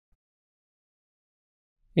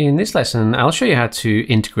In this lesson, I'll show you how to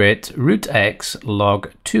integrate root x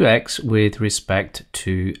log 2x with respect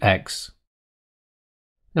to x.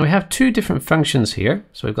 Now we have two different functions here.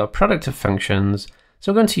 So we've got a product of functions.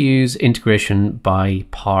 So we're going to use integration by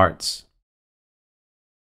parts.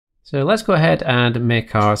 So let's go ahead and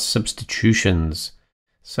make our substitutions.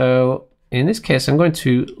 So in this case, I'm going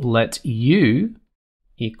to let u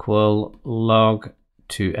equal log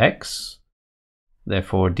 2x.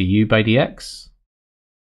 Therefore, du by dx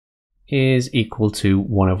is equal to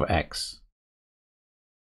 1 over x.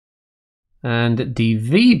 And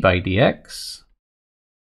dv by dx,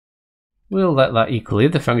 we'll let that equal the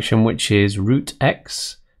other function, which is root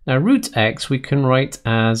x. Now root x we can write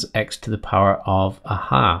as x to the power of a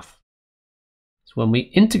half. So when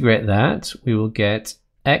we integrate that, we will get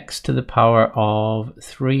x to the power of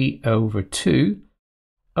 3 over 2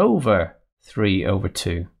 over 3 over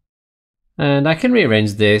 2. And I can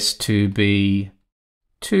rearrange this to be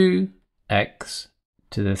 2x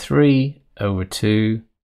to the 3 over 2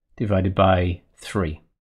 divided by 3.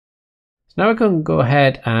 So now we're going to go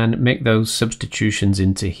ahead and make those substitutions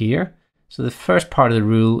into here. So the first part of the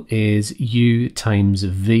rule is u times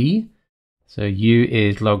v. So u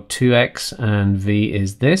is log 2x and v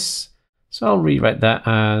is this. So I'll rewrite that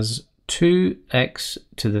as 2x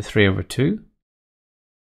to the 3 over 2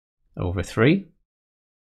 over 3.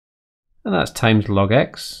 And that's times log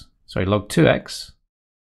 2x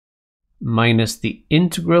minus the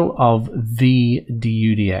integral of v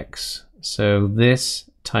du dx. So this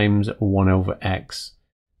times 1 over x.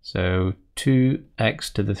 So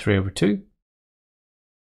 2x to the 3 over 2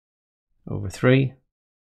 over 3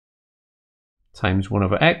 times 1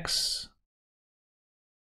 over x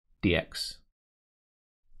dx.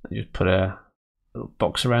 I just put a little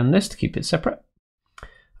box around this to keep it separate.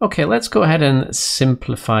 Okay, let's go ahead and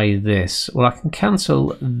simplify this. Well, I can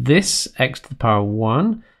cancel this x to the power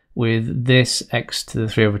 1 with this x to the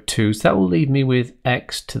 3 over 2. So that will leave me with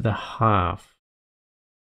x to the half.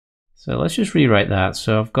 So let's just rewrite that.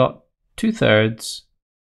 So I've got 2/3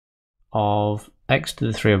 of x to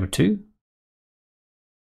the 3 over 2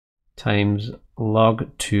 times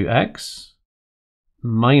log 2x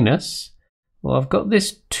minus, well, I've got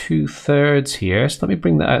this 2/3 here. So let me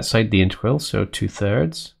bring that outside the integral. So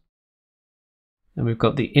 2/3. And we've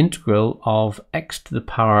got the integral of x to the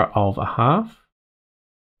power of a half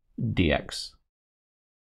dx.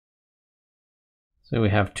 So we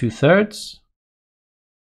have 2/3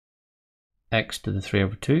 x to the 3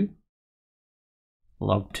 over 2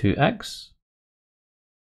 log 2x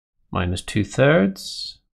minus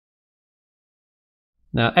 2/3.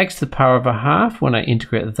 Now x to the power of a half, when I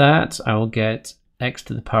integrate that, I will get x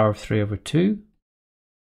to the power of 3 over 2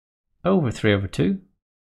 over 3 over 2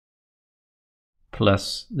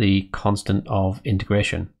 plus the constant of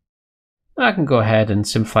integration. I can go ahead and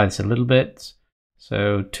simplify this a little bit.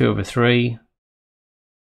 So 2 over 3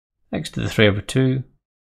 x to the 3 over 2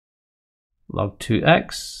 log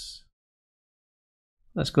 2x.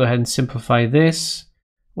 Let's go ahead and simplify this.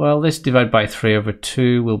 Well, this divided by 3 over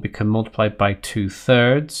 2 will become multiplied by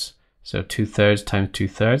 2/3. So 2/3 times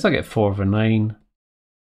 2/3, I get 4 over 9.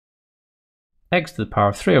 X to the power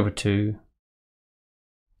of 3 over 2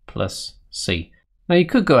 plus c. Now you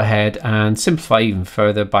could go ahead and simplify even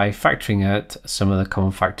further by factoring out some of the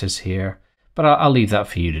common factors here, but I'll leave that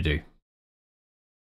for you to do.